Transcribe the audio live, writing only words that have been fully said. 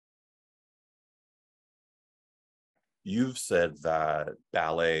you've said that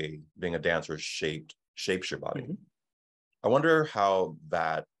ballet, being a dancer, shapes your body. Mm-hmm. I wonder how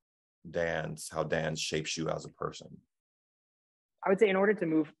dance shapes you as a person. I would say in order to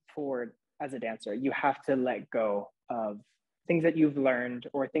move forward as a dancer, you have to let go of things that you've learned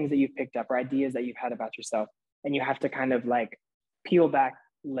or things that you've picked up or ideas that you've had about yourself. And you have to kind of like peel back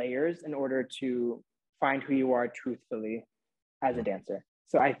layers in order to find who you are truthfully as a dancer.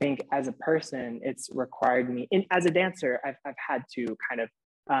 So I think as a person, it's required me, as a dancer, I've had to kind of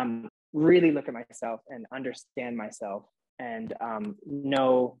really look at myself and understand myself and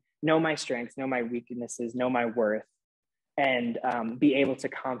know my strengths, know my weaknesses, know my worth, and be able to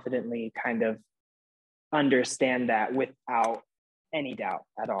confidently kind of understand that without any doubt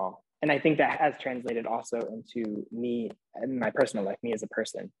at all. And I think that has translated also into me and my personal life, me as a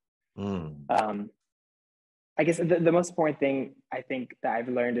person. I guess the most important thing I think that I've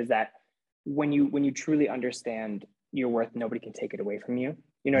learned is that when you truly understand your worth, nobody can take it away from you.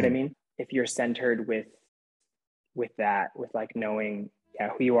 You know what I mean? If you're centered with that, with like knowing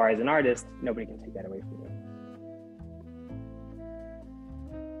who you are as an artist, nobody can take that away from you.